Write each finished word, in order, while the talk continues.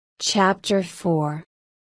Chapter 4.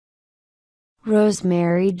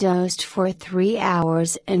 Rosemary dozed for 3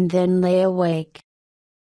 hours and then lay awake.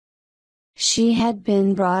 She had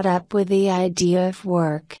been brought up with the idea of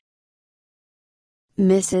work.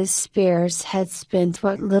 Mrs. Spears had spent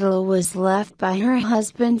what little was left by her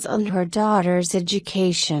husband's on her daughter's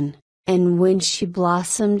education, and when she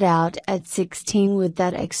blossomed out at 16 with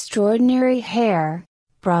that extraordinary hair,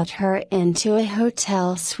 brought her into a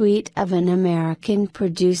hotel suite of an American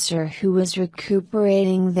producer who was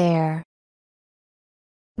recuperating there.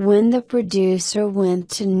 When the producer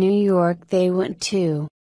went to New York, they went too.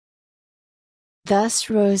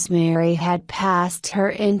 Thus Rosemary had passed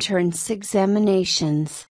her entrance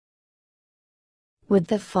examinations. With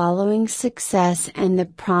the following success and the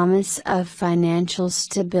promise of financial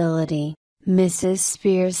stability, Mrs.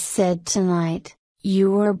 Spears said tonight,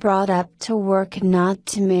 "You were brought up to work, not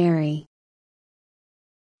to marry.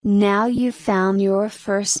 Now you've found your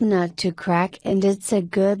first nut to crack and it's a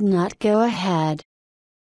good nut. Go ahead.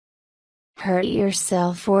 Hurt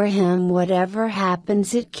yourself for him. Whatever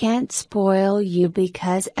happens, it can't spoil you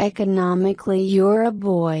because economically you're a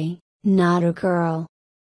boy, not a girl."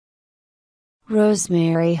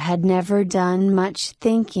 Rosemary had never done much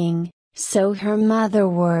thinking, so her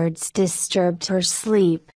mother's words disturbed her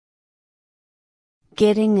sleep.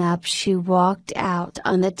 Getting up, she walked out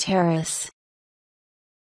on the terrace.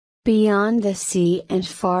 Beyond the sea and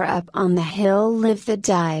far up on the hill lived the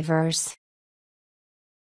divers.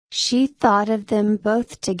 She thought of them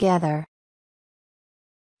both together.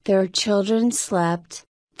 Their children slept,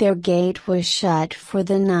 their gate was shut for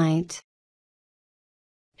the night.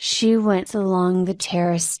 She went along the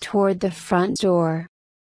terrace toward the front door.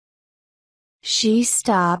 She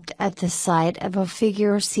stopped at the sight of a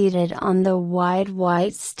figure seated on the wide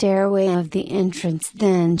white stairway of the entrance.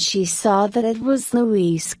 Then she saw that it was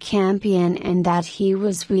Louis Campion and that he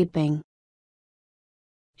was weeping.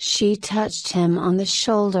 She touched him on the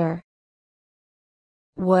shoulder.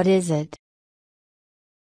 "What is it?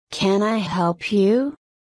 Can I help you?"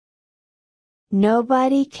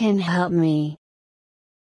 "Nobody can help me.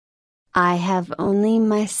 I have only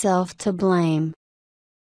myself to blame.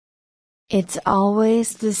 It's always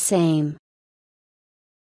the same."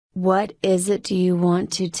 "What is it you want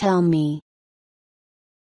to tell me?"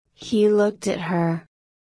 He looked at her.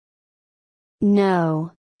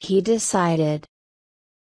 "No," he decided.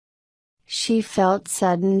 She felt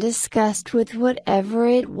sudden disgust with whatever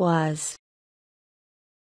it was.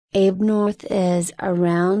 "Abe North is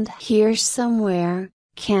around here somewhere,"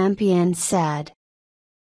 Campion said.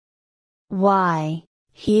 "Why,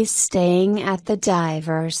 he's staying at the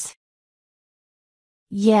divers."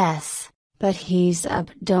 "Yes, but he's up.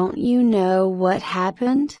 Don't you know what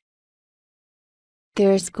happened?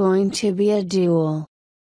 There's going to be a duel."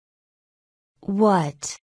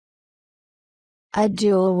 "What?" "A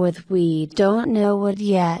duel with we don't know what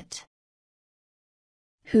yet."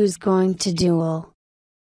 "Who's going to duel?"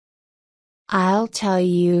 "I'll tell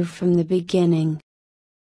you from the beginning.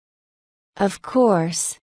 Of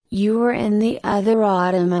course, you were in the other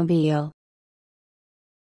automobile.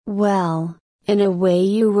 Well, in a way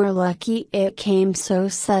you were lucky it came so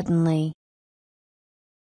suddenly."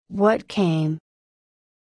 "What came?"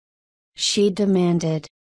 she demanded.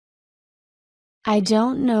 "I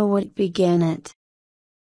don't know what began it."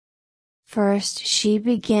 First she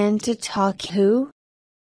began to talk. "Who?"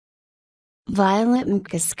 "Violet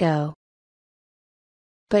Mcasco.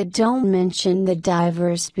 But don't mention the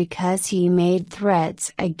divers because he made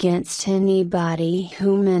threats against anybody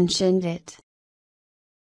who mentioned it."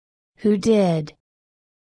 "Who did?"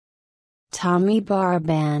 "Tommy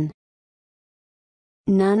Barban."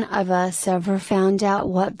 None of us ever found out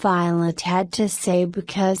what Violet had to say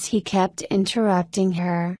because he kept interrupting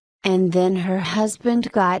her, and then her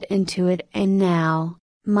husband got into it, and now,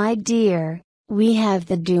 my dear, we have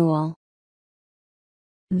the duel.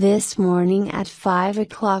 This morning at 5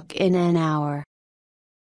 o'clock in an hour.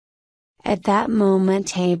 At that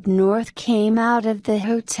moment Abe North came out of the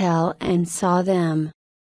hotel and saw them.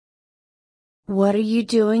 "What are you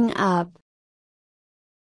doing up?"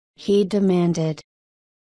 he demanded.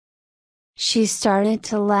 She started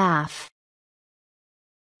to laugh.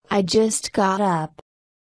 "I just got up."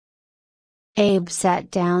 Abe sat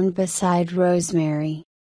down beside Rosemary.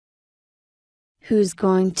 "Who's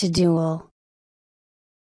going to duel?"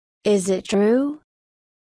 "Is it true?"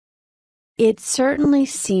 "It certainly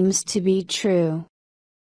seems to be true."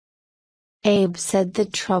 Abe said the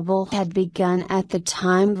trouble had begun at the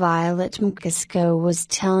time Violet McCusco was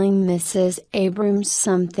telling Mrs. Abrams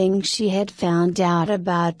something she had found out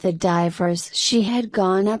about the divers. She had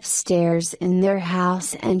gone upstairs in their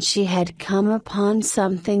house and she had come upon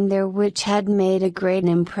something there which had made a great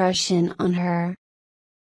impression on her.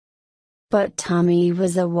 But Tommy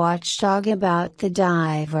was a watchdog about the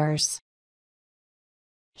divers.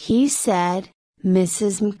 He said,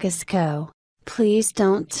 "Mrs. McCusco, please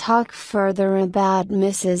don't talk further about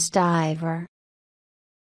Mrs. Diver."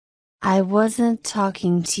 "I wasn't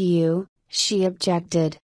talking to you," she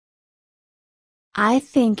objected. "I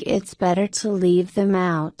think it's better to leave them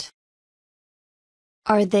out."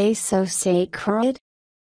 "Are they so sacred?"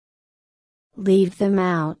 "Leave them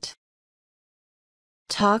out.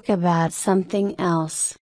 Talk about something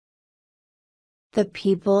else." The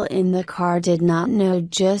people in the car did not know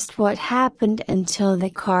just what happened until the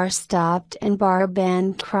car stopped and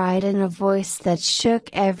Barban cried in a voice that shook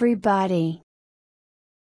everybody.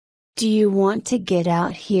 "Do you want to get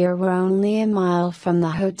out here? We're only a mile from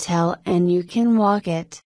the hotel and you can walk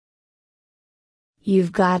it.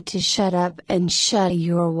 You've got to shut up and shut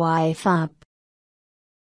your wife up.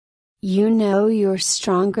 You know you're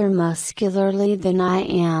stronger muscularly than I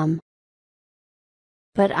am.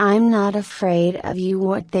 But I'm not afraid of you.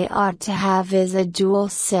 What they ought to have is a duel,"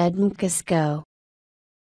 said McCusco.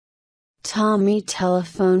 Tommy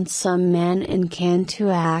telephoned some man in Cannes to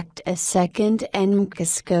act as second and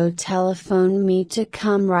McCusco telephoned me to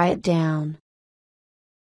come right down.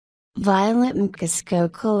 Violet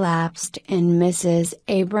McCusco collapsed and Mrs.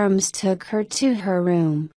 Abrams took her to her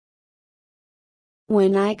room.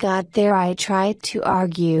 When I got there I tried to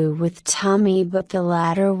argue with Tommy but the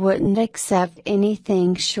latter wouldn't accept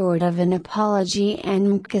anything short of an apology and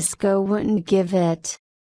McCusco wouldn't give it.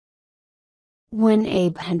 When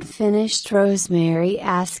Abe had finished Rosemary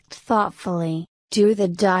asked thoughtfully, "Do the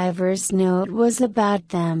divers know it was about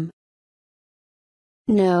them?"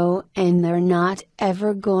 "No, and they're not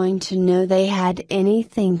ever going to know they had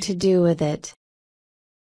anything to do with it.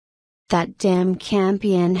 That damn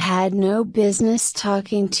Campion had no business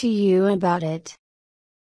talking to you about it.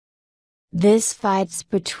 This fight's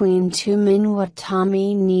between two men. What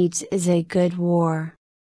Tommy needs is a good war."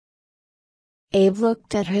 Abe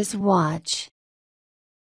looked at his watch.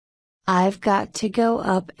 "I've got to go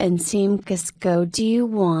up and see McCusco. Do you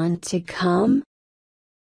want to come?"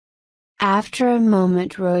 After a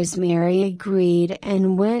moment Rosemary agreed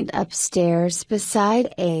and went upstairs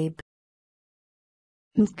beside Abe.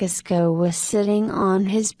 McCusco was sitting on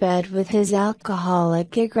his bed with his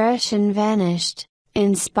alcoholic aggression vanished,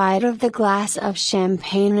 in spite of the glass of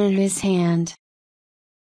champagne in his hand.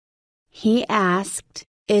 He asked,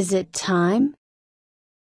 "Is it time?"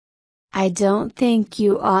 "I don't think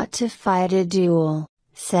you ought to fight a duel,"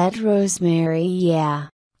 said Rosemary. "Yeah,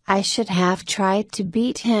 I should have tried to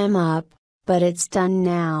beat him up, but it's done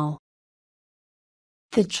now.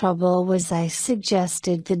 The trouble was I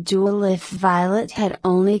suggested the duel. If Violet had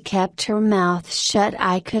only kept her mouth shut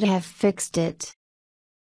I could have fixed it.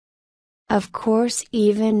 Of course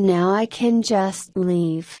even now I can just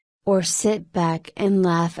leave, or sit back and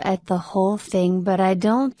laugh at the whole thing, but I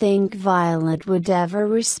don't think Violet would ever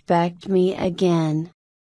respect me again."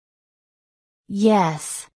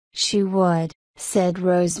 "Yes, she would," said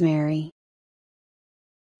Rosemary.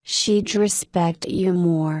 "She'd respect you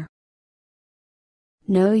more."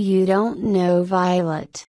 "No, you don't know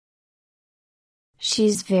Violet.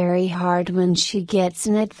 She's very hard when she gets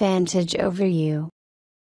an advantage over you.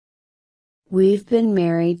 We've been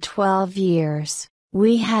married 12 years,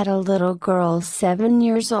 we had a little girl 7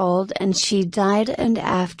 years old and she died, and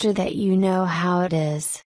after that you know how it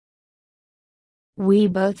is. We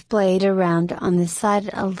both played around on the side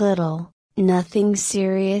a little, nothing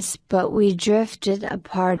serious, but we drifted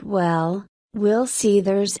apart. Well, we'll see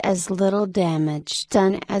there's as little damage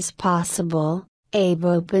done as possible." Abe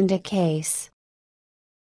opened a case.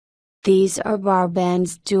 "These are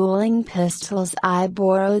Barban's dueling pistols. I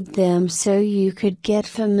borrowed them so you could get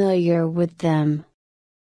familiar with them."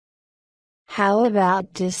 "How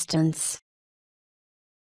about distance?"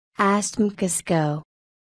 asked McCusco.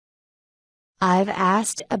 "I've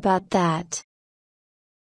asked about that.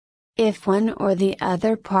 If one or the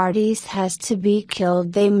other parties has to be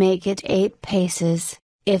killed they make it 8 paces,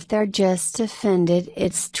 if they're just offended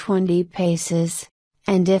it's 20 paces,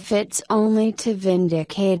 and if it's only to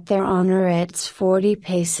vindicate their honor it's 40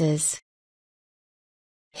 paces.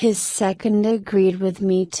 His second agreed with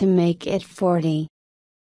me to make it 40.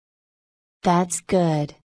 That's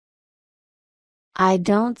good. I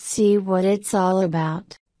don't see what it's all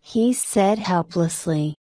about, he said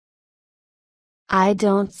helplessly. I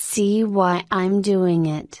don't see why I'm doing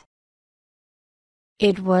it.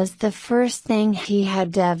 It was the first thing he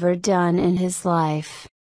had ever done in his life.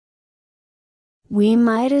 We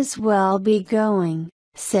might as well be going,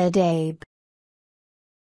 said Abe.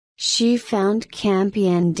 She found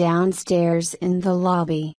Campion downstairs in the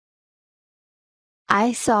lobby.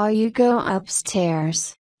 I saw you go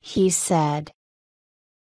upstairs, he said.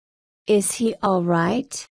 Is he all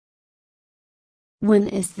right? When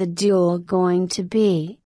is the duel going to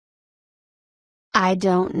be? I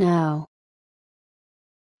don't know.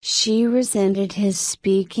 She resented his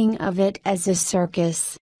speaking of it as a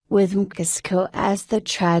circus, with Mkisko as the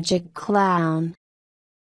tragic clown.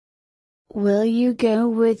 Will you go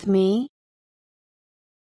with me?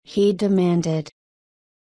 He demanded.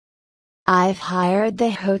 I've hired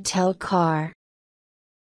the hotel car.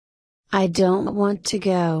 I don't want to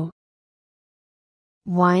go.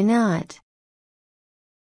 Why not?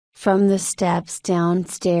 From the steps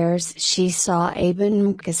downstairs she saw Abe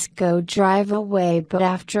and Mkisko drive away, but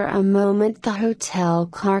after a moment the hotel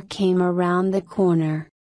car came around the corner.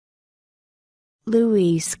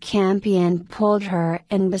 Luis Campion pulled her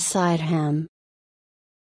in beside him.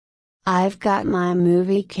 I've got my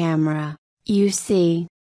movie camera, you see.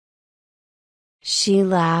 She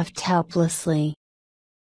laughed helplessly.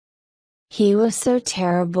 He was so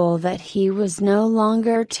terrible that he was no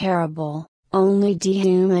longer terrible, only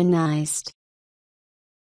dehumanized.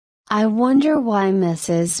 I wonder why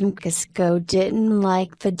Mrs. Mkisko didn't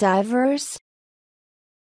like the divers?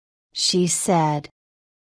 She said.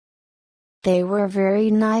 They were very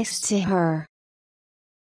nice to her.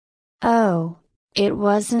 Oh, it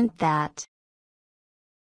wasn't that.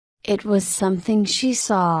 It was something she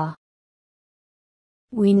saw.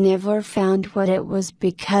 We never found what it was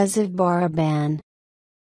because of Baraban.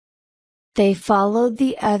 They followed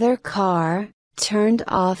the other car, turned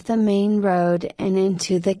off the main road and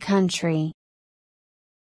into the country.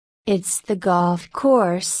 It's the golf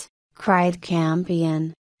course, cried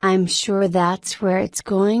Campion. I'm sure that's where it's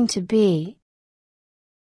going to be.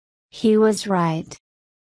 He was right.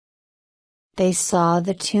 They saw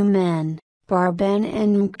the two men, Baraban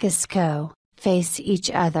and Mkisko, face each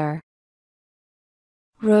other.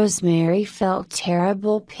 Rosemary felt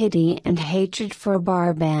terrible pity and hatred for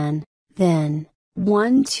Baraban. Then,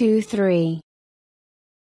 1, 2, 3.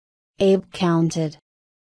 Abe counted.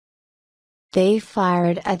 They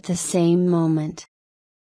fired at the same moment.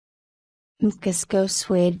 Mkisko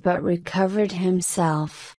swayed but recovered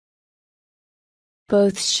himself.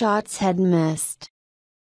 Both shots had missed.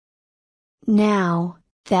 Now,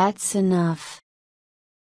 that's enough,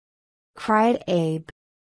 cried Abe.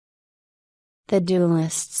 The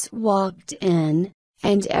duelists walked in,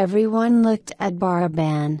 and everyone looked at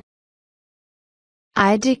Baraban.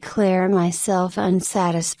 I declare myself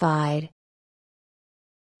unsatisfied.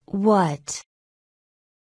 What?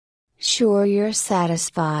 Sure you're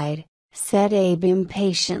satisfied, said Abe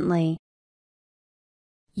impatiently.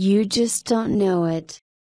 You just don't know it.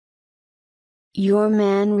 Your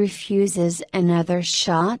man refuses another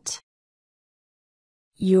shot?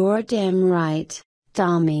 You're damn right,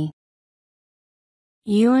 Tommy.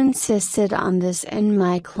 You insisted on this and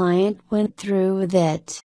my client went through with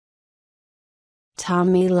it.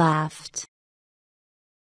 Tommy laughed.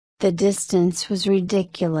 The distance was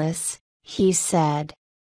ridiculous, he said.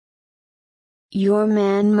 Your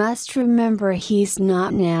man must remember he's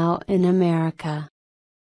not now in America.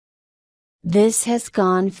 This has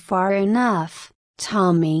gone far enough,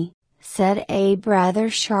 Tommy, said Abe rather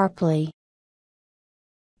sharply.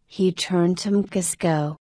 He turned to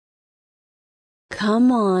Mkisko.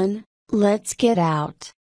 Come on, let's get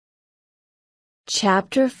out.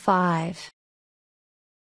 Chapter 5.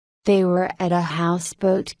 They were at a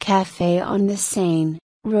houseboat cafe on the Seine,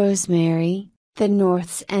 Rosemary, the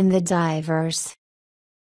Norths and the divers.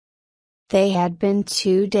 They had been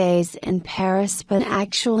 2 days in Paris, but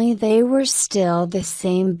actually they were still the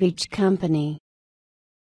same beach company.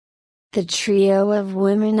 The trio of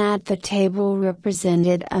women at the table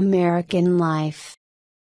represented American life.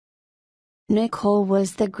 Nicole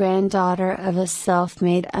was the granddaughter of a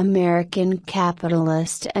self-made American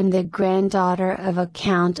capitalist and the granddaughter of a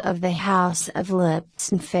count of the House of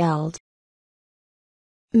Lipsenfeld.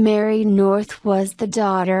 Mary North was the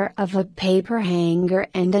daughter of a paper hanger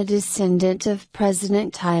and a descendant of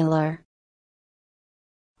President Tyler.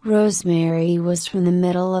 Rosemary was from the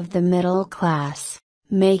middle of the middle class,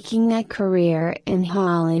 making a career in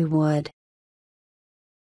Hollywood.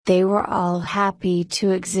 They were all happy to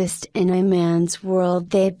exist in a man's world.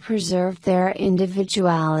 They preserved their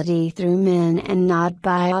individuality through men and not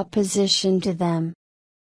by opposition to them.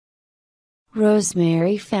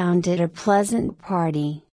 Rosemary found it a pleasant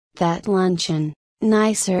party, that luncheon,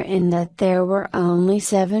 nicer in that there were only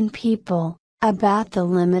 7 people, about the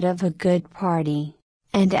limit of a good party,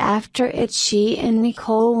 and after it she and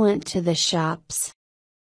Nicole went to the shops.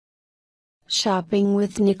 Shopping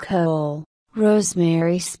with Nicole,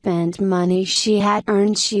 Rosemary spent money she had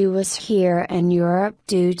earned. She was here in Europe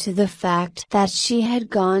due to the fact that she had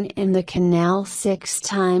gone in the canal 6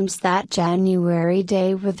 times that January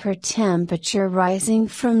day, with her temperature rising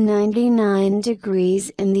from 99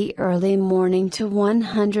 degrees in the early morning to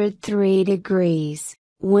 103 degrees,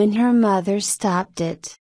 when her mother stopped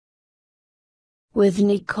it. With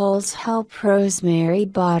Nicole's help, Rosemary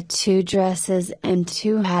bought 2 dresses and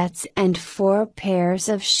 2 hats and 4 pairs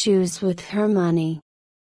of shoes with her money.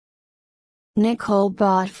 Nicole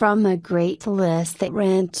bought from a great list that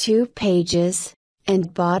ran 2 pages,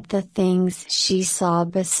 and bought the things she saw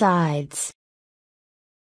besides.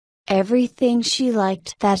 Everything she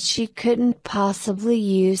liked that she couldn't possibly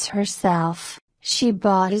use herself, she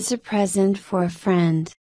bought as a present for a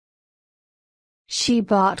friend. She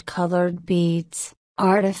bought colored beads,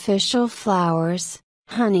 artificial flowers,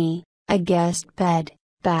 honey, a guest bed,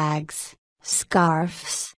 bags,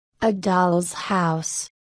 scarves, a doll's house.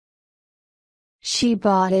 She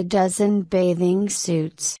bought a dozen bathing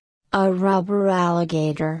suits, a rubber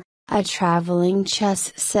alligator, a traveling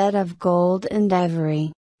chess set of gold and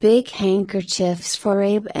ivory, big handkerchiefs for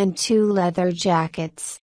Abe, and 2 leather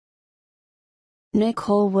jackets.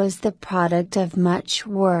 Nicole was the product of much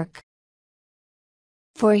work.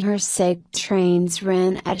 For her sake, trains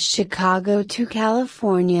ran at Chicago to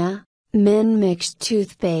California, men mixed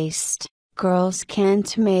toothpaste, girls canned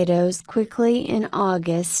tomatoes quickly in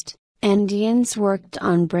August, Indians worked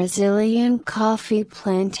on Brazilian coffee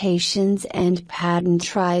plantations, and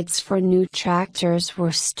patent rights for new tractors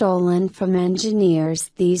were stolen from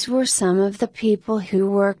engineers. These were some of the people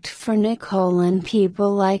who worked for Nicole, and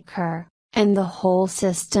people like her, and the whole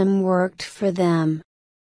system worked for them.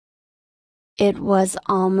 It was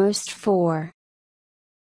almost 4.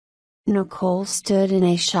 Nicole stood in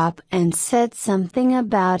a shop and said something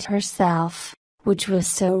about herself, which was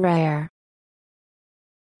so rare.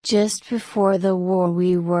 Just before the war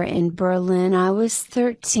we were in Berlin. I was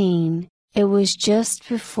 13, it was just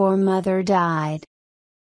before Mother died.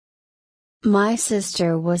 My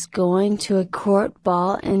sister was going to a court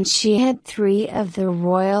ball and she had 3 of the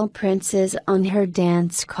royal princes on her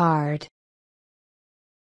dance card.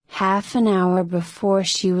 Half an hour before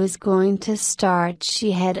she was going to start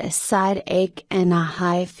she had a side ache and a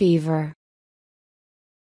high fever.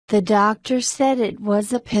 The doctor said it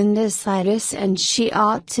was appendicitis and she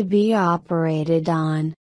ought to be operated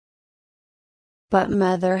on. But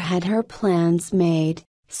Mother had her plans made,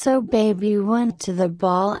 so baby went to the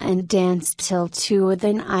ball and danced till 2 with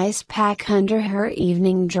an ice pack under her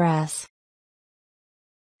evening dress.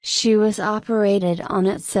 She was operated on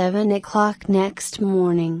at 7 o'clock next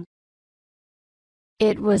morning.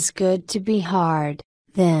 It was good to be hard,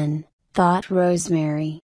 then, thought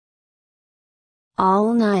Rosemary.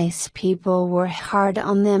 All nice people were hard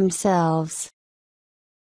on themselves.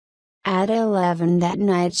 At 11 that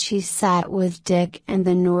night she sat with Dick and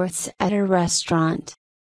the Norths at a restaurant.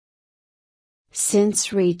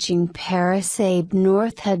 Since reaching Paris, Abe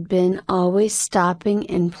North had been always stopping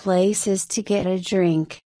in places to get a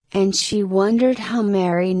drink, and she wondered how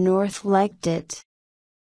Mary North liked it.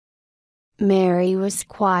 Mary was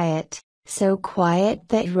quiet, so quiet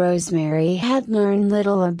that Rosemary had learned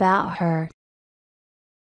little about her.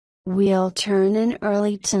 "We'll turn in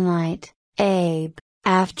early tonight, Abe,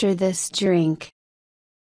 after this drink."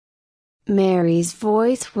 Mary's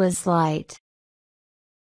voice was light.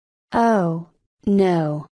 "Oh,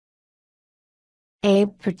 no,"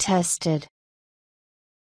 Abe protested.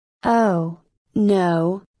 "Oh,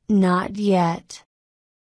 no, not yet.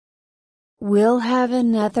 We'll have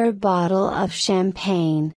another bottle of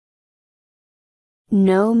champagne."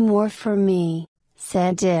 "No more for me,"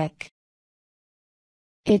 said Dick.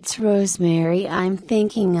 "It's Rosemary I'm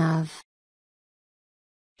thinking of."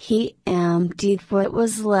 He emptied what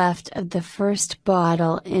was left of the first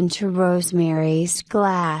bottle into Rosemary's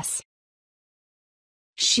glass.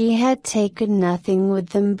 She had taken nothing with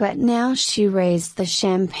them, but now she raised the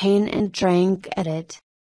champagne and drank at it.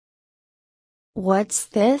 "What's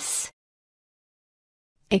this?"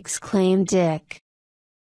 exclaimed Dick.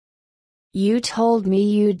 "You told me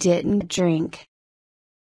you didn't drink."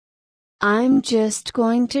 "I'm just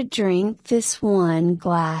going to drink this one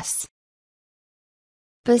glass.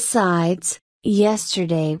 Besides,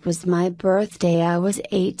 yesterday was my birthday. I was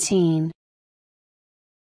 18.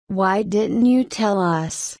 Why didn't you tell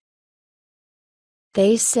us?"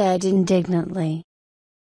 they said indignantly.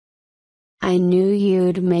 I knew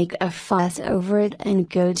you'd make a fuss over it and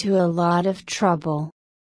go to a lot of trouble.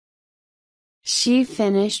 She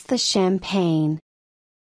finished the champagne.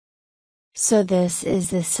 So this is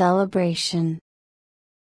the celebration.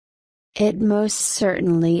 It most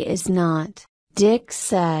certainly is not, Dick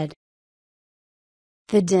said.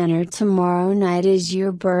 The dinner tomorrow night is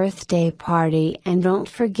your birthday party and don't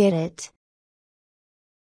forget it.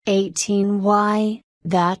 18. Why,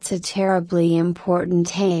 that's a terribly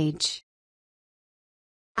important age.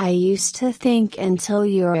 I used to think until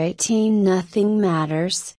you're 18 nothing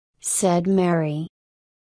matters, said Mary.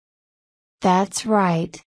 That's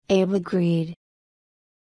right, Abe agreed.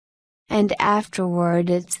 And afterward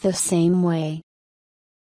it's the same way.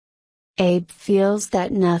 Abe feels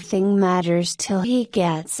that nothing matters till he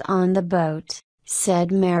gets on the boat,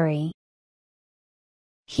 said Mary.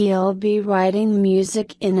 He'll be writing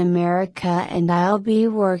music in America and I'll be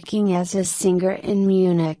working as a singer in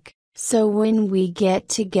Munich, so when we get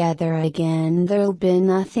together again there'll be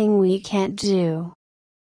nothing we can't do.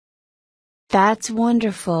 That's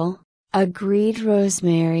wonderful, agreed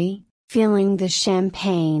Rosemary, feeling the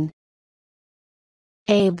champagne.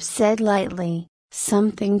 Abe said lightly,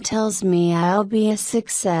 something tells me I'll be a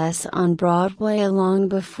success on Broadway long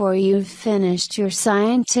before you've finished your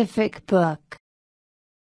scientific book.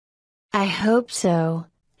 I hope so,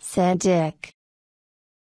 said Dick.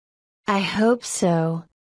 I hope so.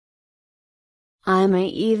 I may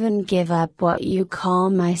even give up what you call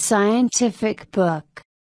my scientific book.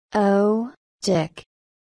 Oh, Dick.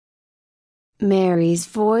 Mary's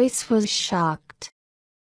voice was shocked.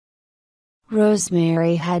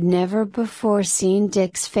 Rosemary had never before seen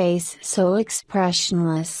Dick's face so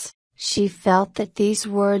expressionless. She felt that these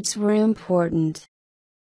words were important.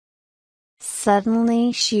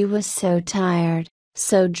 Suddenly she was so tired,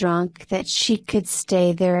 so drunk that she could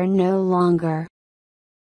stay there no longer.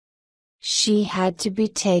 She had to be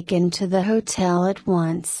taken to the hotel at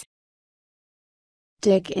once.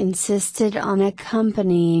 Dick insisted on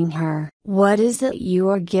accompanying her. What is it you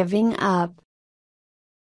are giving up?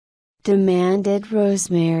 Demanded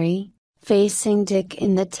Rosemary, facing Dick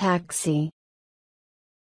in the taxi.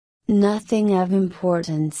 Nothing of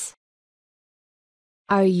importance.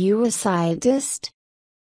 Are you a scientist?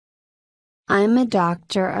 I'm a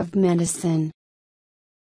doctor of medicine.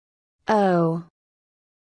 Oh.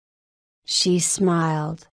 She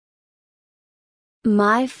smiled.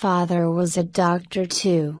 My father was a doctor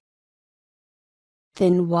too.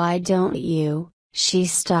 Then why don't you? She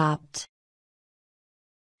stopped.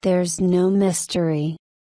 There's no mystery.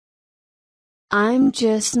 I'm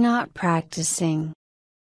just not practicing.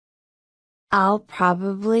 I'll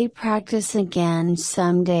probably practice again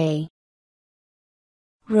someday.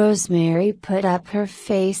 Rosemary put up her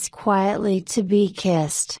face quietly to be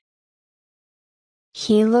kissed.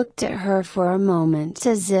 He looked at her for a moment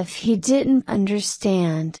as if he didn't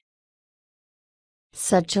understand.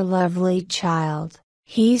 Such a lovely child,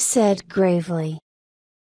 he said gravely.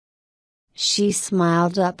 She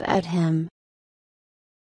smiled up at him.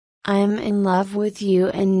 I'm in love with you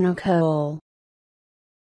and Nicole.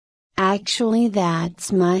 Actually,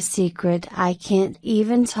 that's my secret. I can't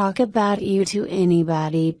even talk about you to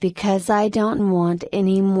anybody because I don't want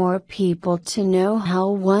any more people to know how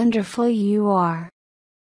wonderful you are.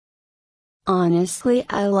 Honestly,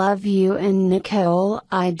 I love you and Nicole,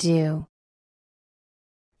 I do.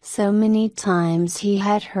 So many times he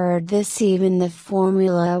had heard this, even the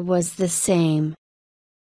formula was the same.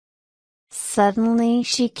 Suddenly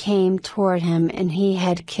she came toward him and he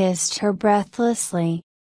had kissed her breathlessly.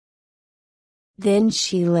 Then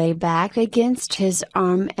she lay back against his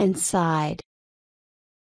arm and sighed.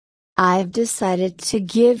 I've decided to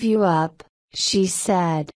give you up, she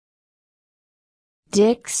said.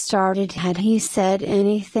 Dick started. Had he said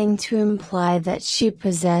anything to imply that she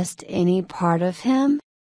possessed any part of him?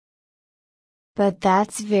 But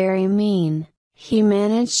that's very mean, he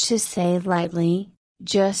managed to say lightly,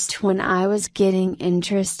 just when I was getting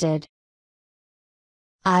interested.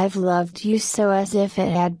 I've loved you so, as if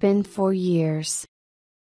it had been for years.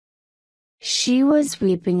 She was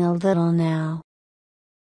weeping a little now.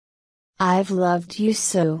 I've loved you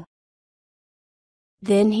so.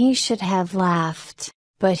 Then he should have laughed,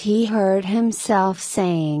 but he heard himself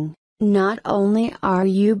saying, not only are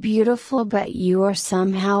you beautiful but you are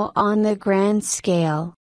somehow on the grand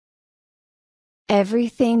scale.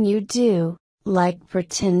 Everything you do, like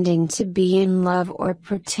pretending to be in love or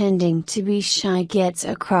pretending to be shy, gets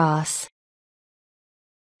across.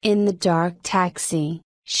 In the dark taxi,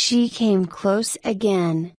 she came close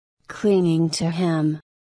again, clinging to him.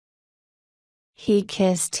 he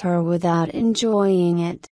kissed her without enjoying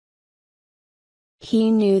it. He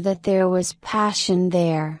knew that there was passion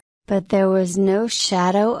there, but there was no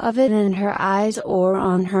shadow of it in her eyes or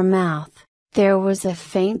on her mouth. There was a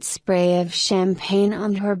faint spray of champagne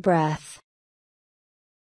on her breath.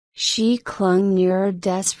 She clung nearer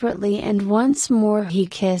desperately, and once more he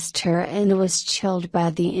kissed her and was chilled by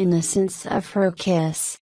the innocence of her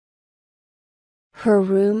kiss. Her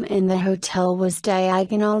room in the hotel was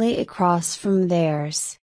diagonally across from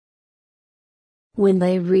theirs. When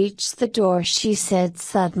they reached the door, she said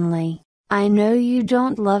suddenly, "I know you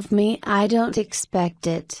don't love me. I don't expect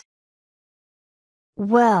it.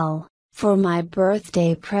 Well, for my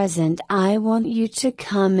birthday present I want you to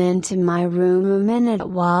come into my room a minute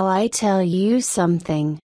while I tell you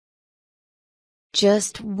something.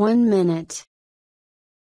 Just 1 minute."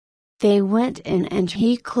 They went in and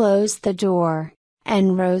he closed the door,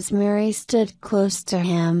 and Rosemary stood close to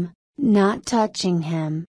him, not touching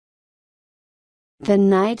him. The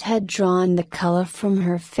night had drawn the color from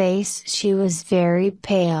her face. She was very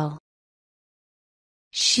pale.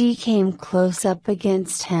 She came close up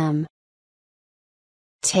against him.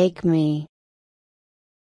 "Take me."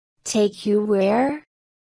 "Take you where?"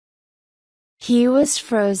 He was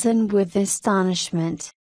frozen with astonishment.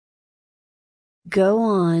 "Go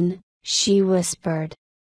on," she whispered.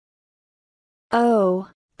 "Oh,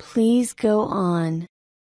 please go on."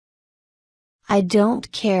 "I don't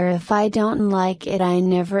care if I don't like it. I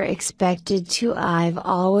never expected to. I've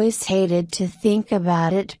always hated to think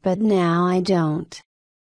about it, but now I don't.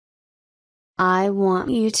 I want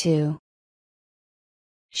you to."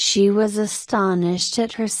 She was astonished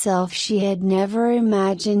at herself. She had never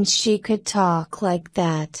imagined she could talk like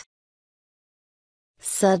that.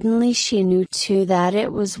 Suddenly she knew too that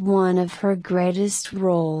it was one of her greatest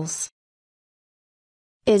roles.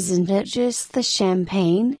 "Isn't it just the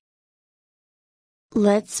champagne?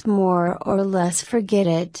 Let's more or less forget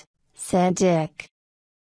it," said Dick.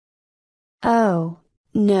 "Oh,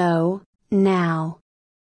 no, now.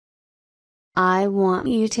 I want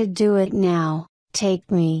you to do it now. Take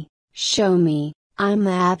me, show me, I'm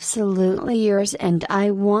absolutely yours and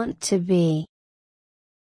I want to be.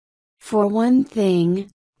 For one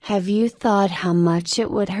thing, have you thought how much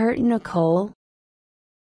it would hurt Nicole?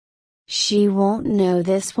 She won't know.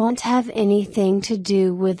 This won't have anything to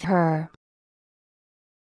do with her."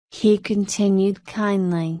 He continued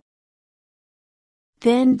kindly.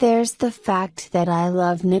 "Then there's the fact that I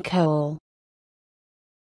love Nicole.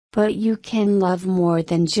 But you can love more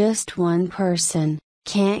than just one person,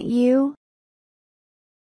 can't you?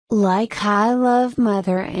 Like I love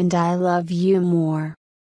Mother and I love you more.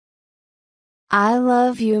 I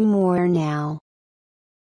love you more now.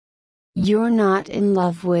 You're not in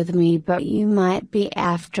love with me, but you might be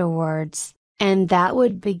afterwards, and that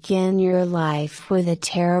would begin your life with a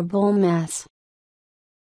terrible mess.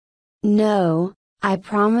 No, I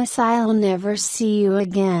promise I'll never see you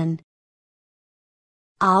again.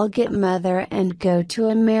 I'll get Mother and go to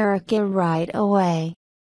America right away."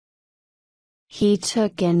 He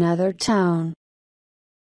took another tone.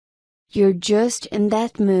 "You're just in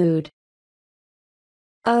that mood."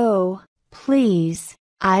 "Oh, please,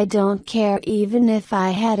 I don't care even if I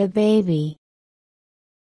had a baby.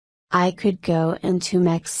 I could go into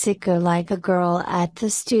Mexico like a girl at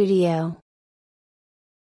the studio."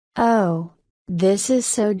 "Oh, this is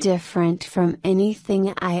so different from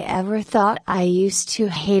anything I ever thought. I used to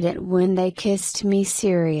hate it when they kissed me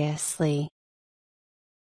seriously."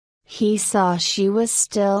 He saw she was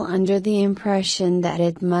still under the impression that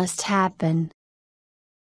it must happen.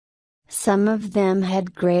 "Some of them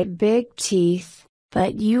had great big teeth,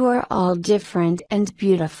 but you are all different and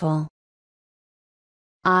beautiful.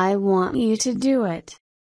 I want you to do it.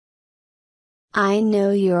 I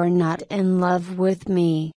know you're not in love with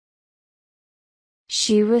me."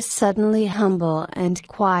 She was suddenly humble and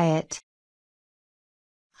quiet.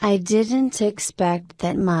 "I didn't expect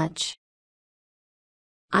that much.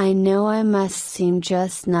 I know I must seem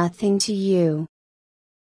just nothing to you."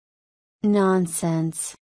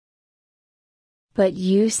 "Nonsense. But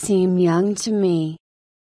you seem young to me."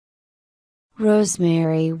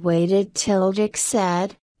 Rosemary waited till Dick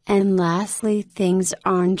said, "And lastly, things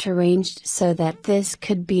aren't arranged so that this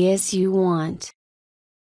could be as you want."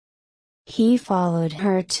 He followed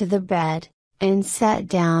her to the bed, and sat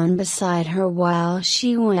down beside her while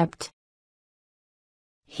she wept.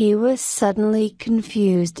 He was suddenly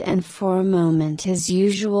confused, and for a moment his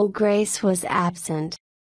usual grace was absent.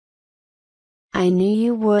 "I knew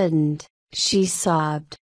you wouldn't," she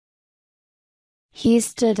sobbed. He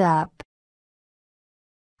stood up.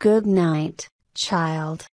 "Good night,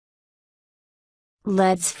 child.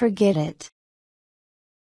 Let's forget it."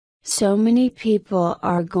 So many people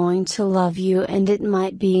are going to love you, and it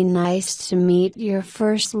might be nice to meet your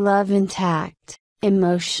first love intact,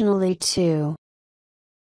 emotionally too.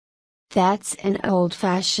 That's an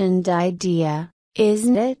old-fashioned idea,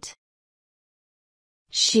 isn't it?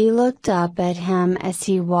 She looked up at him as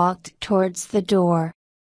he walked towards the door.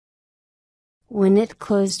 When it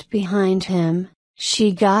closed behind him,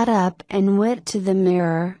 she got up and went to the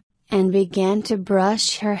mirror, and began to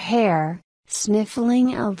brush her hair,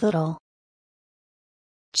 sniffling a little.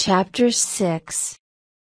 Chapter 6.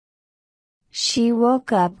 She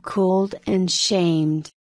woke up cooled and shamed.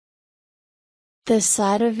 The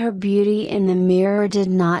sight of her beauty in the mirror did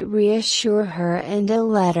not reassure her, and a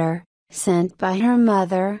letter, sent by her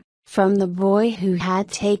mother, from the boy who had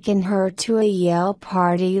taken her to a Yale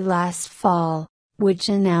party last fall, which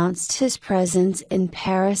announced his presence in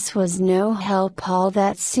Paris, was no help. All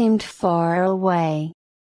that seemed far away.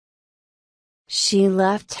 She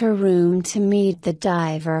left her room to meet the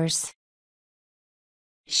divers.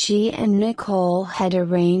 She and Nicole had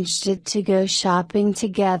arranged it to go shopping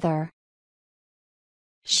together.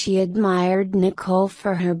 She admired Nicole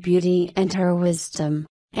for her beauty and her wisdom,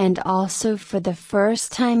 and also for the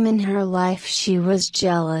first time in her life she was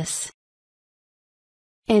jealous.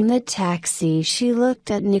 In the taxi she looked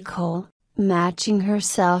at Nicole, matching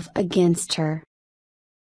herself against her.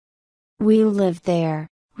 "We live there,"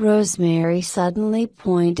 Rosemary suddenly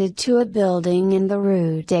pointed to a building in the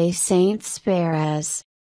Rue des Saints-Pères.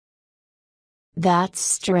 "That's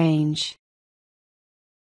strange.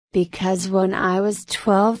 Because when I was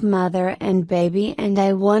 12, mother and baby and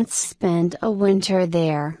I once spent a winter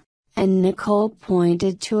there," and Nicole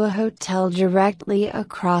pointed to a hotel directly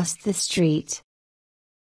across the street.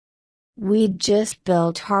 "We'd just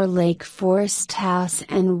built our Lake Forest house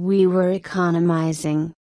and we were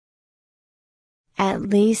economizing. At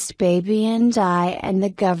least baby and I and the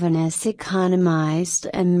governess economized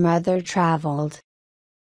and mother traveled."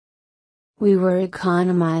 "We were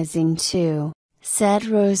economizing too," said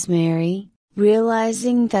Rosemary,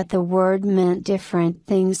 realizing that the word meant different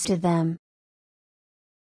things to them.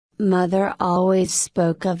 Mother always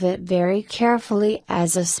spoke of it very carefully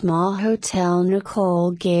as a small hotel.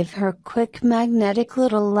 Nicole gave her quick magnetic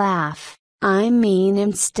little laugh. "I mean,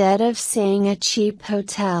 instead of saying a cheap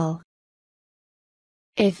hotel.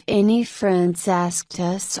 If any friends asked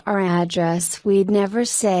us our address, we'd never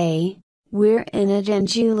say, 'We're in a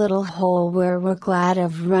dingy little hole where we're glad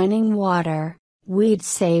of running water.' We'd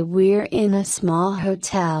say we're in a small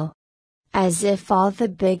hotel. As if all the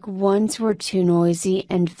big ones were too noisy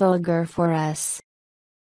and vulgar for us.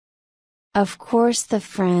 Of course the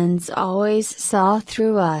friends always saw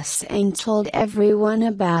through us and told everyone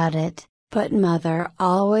about it, but mother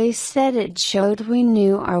always said it showed we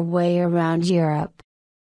knew our way around Europe."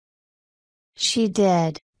 She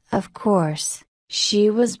did, of course. She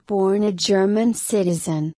was born a German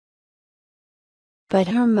citizen. But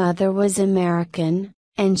her mother was American,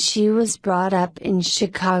 and she was brought up in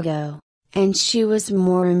Chicago, and she was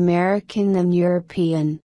more American than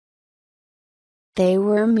European. They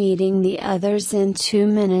were meeting the others in 2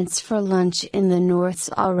 minutes for lunch in the North's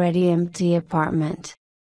already empty apartment.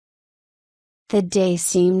 The day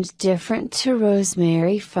seemed different to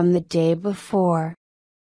Rosemary from the day before.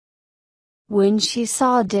 When she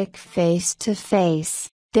saw Dick face to face,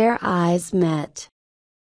 their eyes met.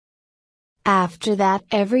 After that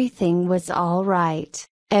everything was all right,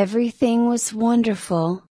 everything was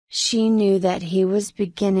wonderful. She knew that he was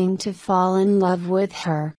beginning to fall in love with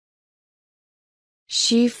her.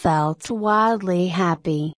 She felt wildly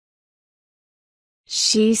happy.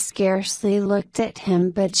 She scarcely looked at him,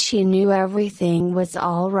 but she knew everything was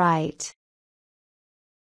all right.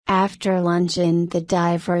 After luncheon the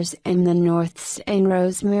divers and the Norths and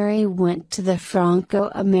Rosemary went to the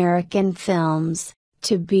Franco-American Films,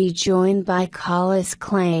 to be joined by Collis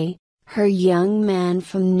Clay, her young man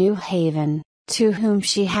from New Haven, to whom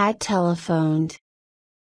she had telephoned.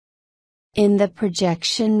 In the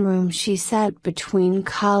projection room she sat between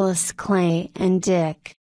Collis Clay and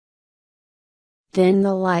Dick. Then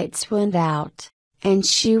the lights went out, and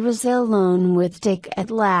she was alone with Dick at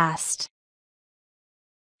last.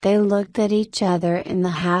 They looked at each other in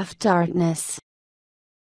the half-darkness.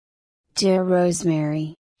 "Dear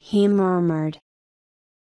Rosemary," he murmured.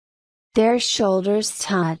 Their shoulders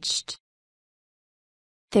touched.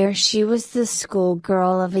 There she was, the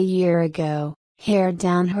schoolgirl of a year ago, hair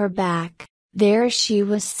down her back. There she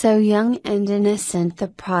was, so young and innocent, the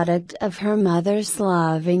product of her mother's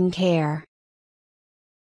loving care.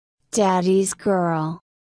 Daddy's girl.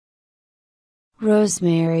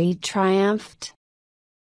 Rosemary triumphed.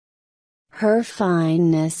 Her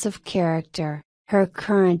fineness of character, her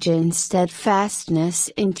courage and steadfastness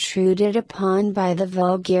intruded upon by the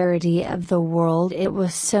vulgarity of the world. It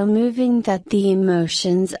was so moving that the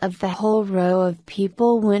emotions of the whole row of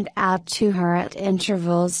people went out to her at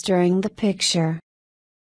intervals during the picture.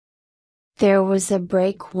 There was a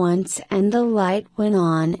break once and the light went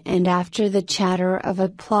on, and after the chatter of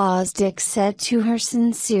applause Dick said to her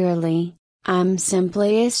sincerely, "I'm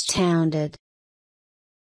simply astounded.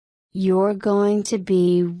 You're going to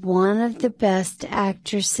be one of the best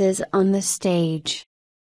actresses on the stage."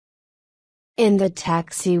 In the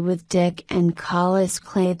taxi with Dick and Collis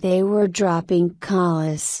Clay, they were dropping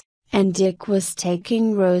Collis, and Dick was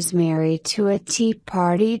taking Rosemary to a tea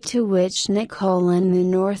party to which Nicole and the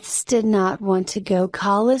Norths did not want to go.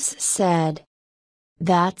 Collis said,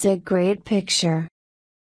 "That's a great picture.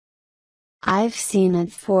 I've seen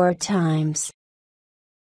it 4 times.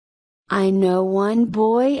 I know one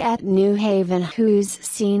boy at New Haven who's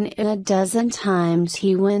seen it a dozen times.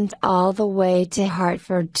 He went all the way to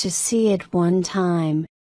Hartford to see it one time.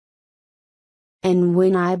 And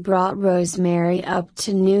when I brought Rosemary up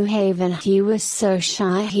to New Haven, he was so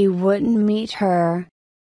shy he wouldn't meet her.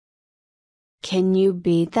 Can you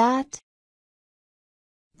beat that?"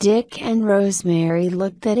 Dick and Rosemary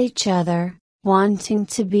looked at each other, wanting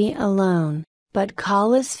to be alone, but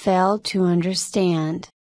Collis failed to understand.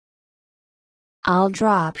 "I'll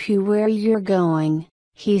drop you where you're going,"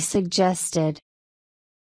 he suggested.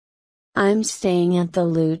 "I'm staying at the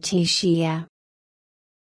Lutetia."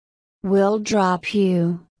 "We'll drop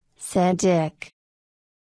you," said Dick.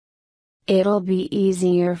 "It'll be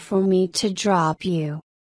easier for me to drop you."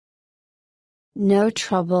 "No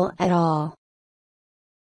trouble at all.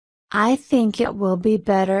 I think it will be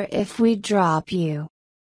better if we drop you."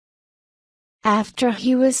 After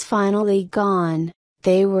he was finally gone,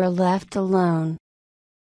 they were left alone.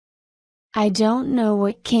 "I don't know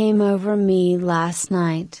what came over me last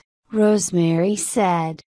night," Rosemary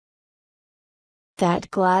said. "That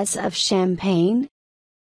glass of champagne?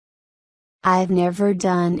 I've never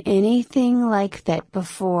done anything like that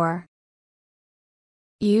before.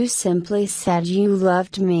 You simply said you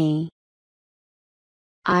loved me.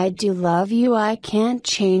 I do love you. I can't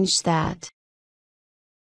change that."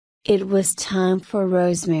 It was time for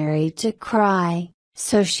Rosemary to cry,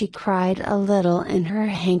 so she cried a little in her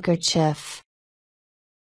handkerchief.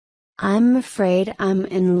 "I'm afraid I'm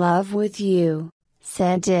in love with you,"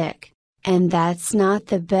 said Dick, "and that's not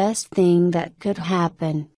the best thing that could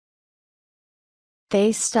happen."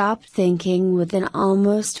 They stopped thinking with an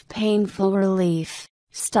almost painful relief,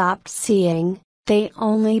 stopped seeing, they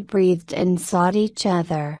only breathed and sought each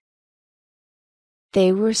other.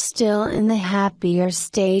 They were still in the happier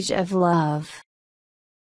stage of love.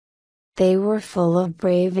 They were full of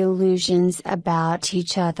brave illusions about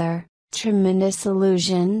each other, tremendous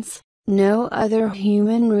illusions. No other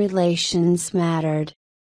human relations mattered.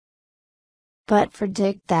 But for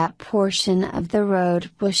Dick that portion of the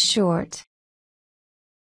road was short.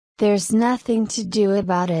 "There's nothing to do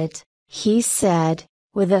about it," he said,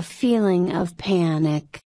 with a feeling of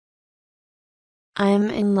panic. "I'm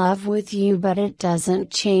in love with you, but it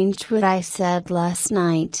doesn't change what I said last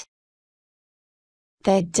night.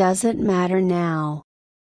 That doesn't matter now.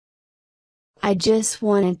 I just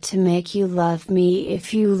wanted to make you love me.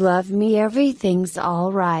 If you love me, everything's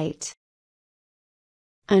all right.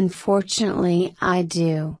 Unfortunately, I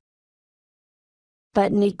do.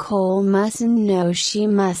 But Nicole mustn't know. She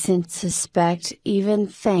mustn't suspect even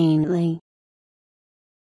faintly.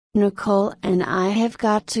 Nicole and I have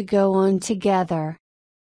got to go on together.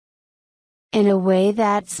 In a way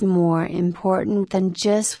that's more important than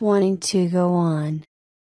just wanting to go on.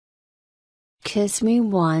 Kiss me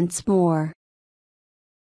once more."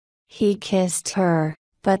 He kissed her,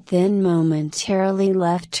 but then momentarily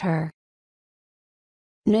left her.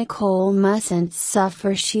 "Nicole mustn't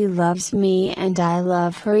suffer. She loves me and I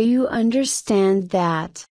love her. You understand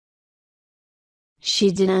that?"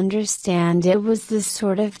 She did understand. It was the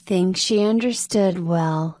sort of thing she understood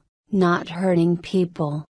well, not hurting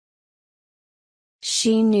people.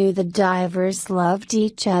 She knew the divers loved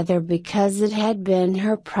each other because it had been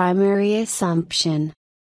her primary assumption.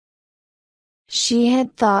 She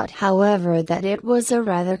had thought, however, that it was a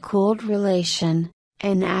rather cold relation,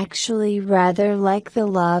 and actually rather like the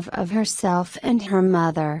love of herself and her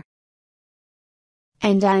mother.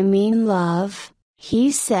 "And I mean love,"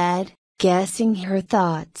 he said, guessing her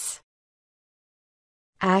thoughts.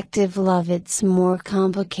 "Active love. It's more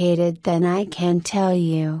complicated than I can tell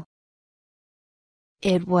you.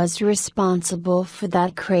 It was responsible for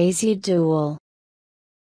that crazy duel."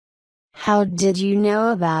 "How did you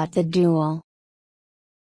know about the duel?"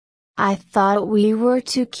 "I thought we were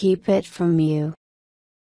to keep it from you,"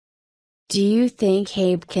 Do you think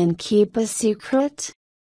Abe can keep a secret?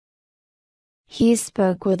 He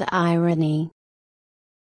spoke with irony.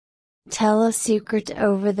 Tell a secret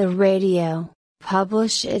over the radio,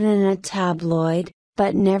 publish it in a tabloid,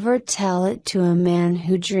 but never tell it to a man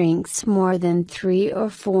who drinks more than 3 or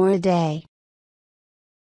 4 a day.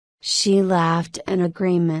 She laughed in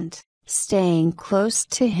agreement, staying close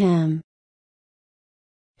to him.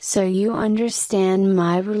 So you understand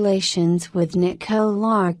my relations with Nicole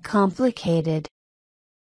are complicated.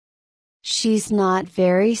 She's not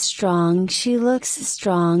very strong. She looks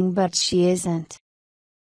strong but she isn't.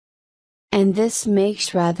 And this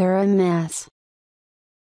makes rather a mess.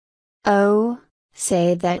 Oh,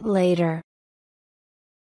 say that later.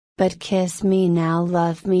 But kiss me now,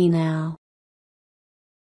 love me now.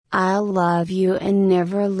 I'll love you and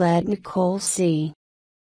never let Nicole see.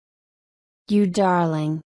 You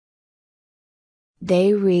darling.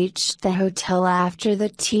 They reached the hotel after the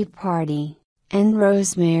tea party, and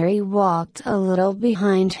Rosemary walked a little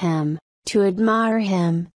behind him, to admire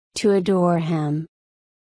him, to adore him.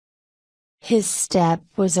 His step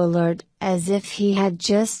was alert, as if he had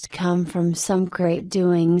just come from some great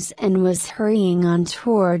doings and was hurrying on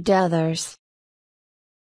toward others.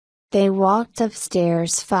 They walked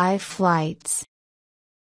upstairs 5 flights.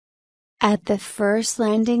 At the first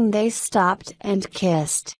landing they stopped and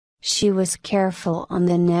kissed. She was careful on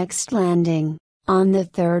the next landing, on the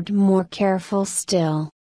third more careful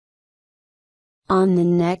still. On the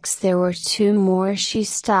next there were 2 more. She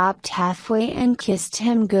stopped halfway and kissed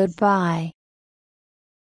him goodbye.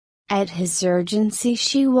 At his urgency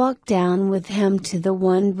she walked down with him to the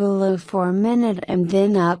one below for a minute and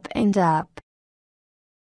then up and up.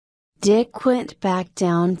 Dick went back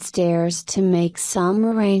downstairs to make some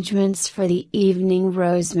arrangements for the evening.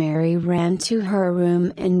 Rosemary ran to her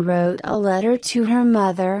room and wrote a letter to her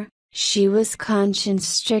mother. She was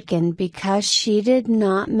conscience-stricken because she did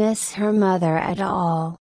not miss her mother at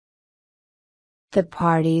all. The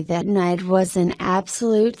party that night was an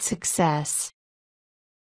absolute success.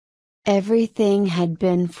 Everything had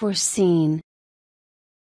been foreseen.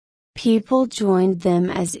 People joined them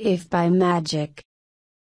as if by magic.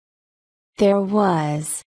 There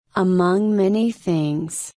was, among many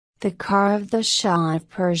things, the car of the Shah of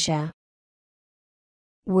Persia.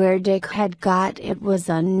 Where Dick had got it was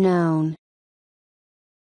unknown.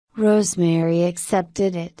 Rosemary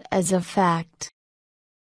accepted it as a fact.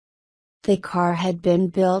 The car had been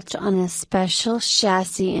built on a special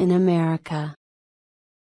chassis in America.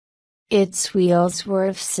 Its wheels were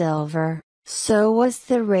of silver, so was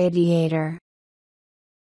the radiator.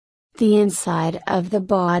 The inside of the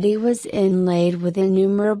body was inlaid with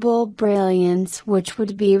innumerable brilliants which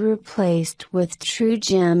would be replaced with true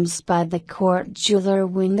gems by the court jeweler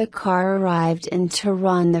when the car arrived in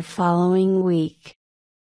Tehran the following week.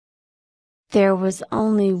 There was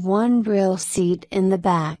only one real seat in the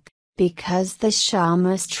back, because the Shah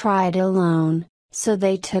must ride alone, so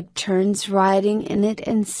they took turns riding in it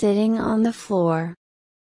and sitting on the floor.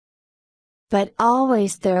 But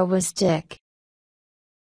always there was Dick.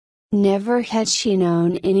 Never had she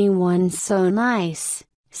known anyone so nice,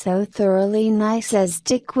 so thoroughly nice as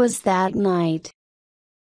Dick was that night.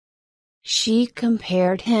 She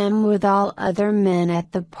compared him with all other men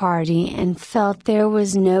at the party and felt there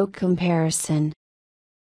was no comparison.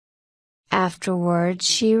 Afterward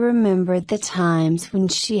she remembered the times when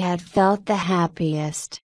she had felt the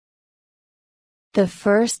happiest. The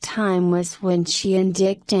first time was when she and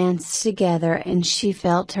Dick danced together and she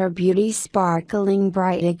felt her beauty sparkling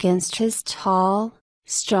bright against his tall,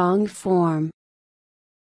 strong form.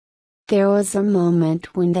 There was a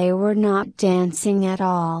moment when they were not dancing at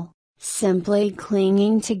all, simply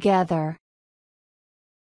clinging together.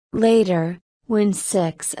 Later, when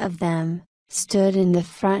 6 of them stood in the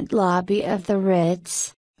front lobby of the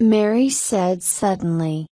Ritz, Mary said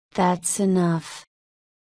suddenly, "That's enough.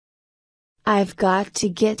 I've got to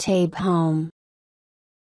get Abe home.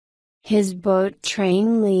 His boat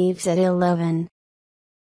train leaves at 11.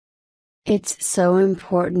 It's so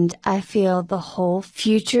important. I feel the whole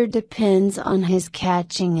future depends on his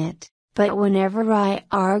catching it, but whenever I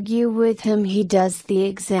argue with him he does the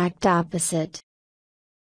exact opposite."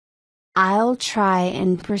 "I'll try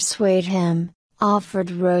and persuade him," offered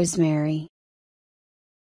Rosemary.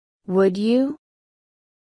 "Would you?"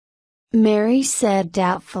 Mary said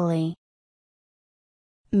doubtfully.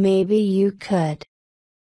 "Maybe you could."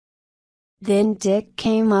 Then Dick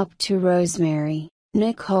came up to Rosemary.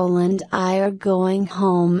 "Nicole and I are going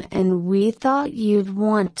home and we thought you'd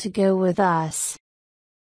want to go with us."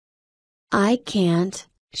 "I can't,"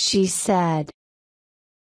 she said.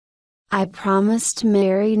 I promised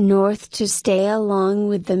Mary North to stay along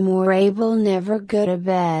with them or Abel never go to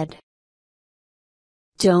bed.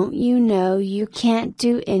 Don't you know you can't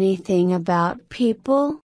do anything about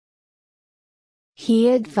people? He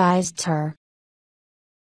advised her.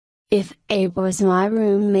 If Abe was my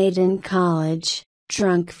roommate in college,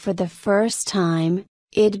 drunk for the first time,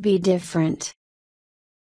 it'd be different.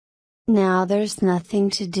 Now there's nothing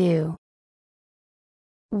to do.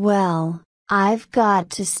 Well, I've got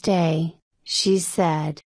to stay, she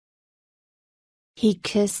said. He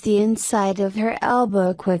kissed the inside of her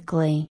elbow quickly.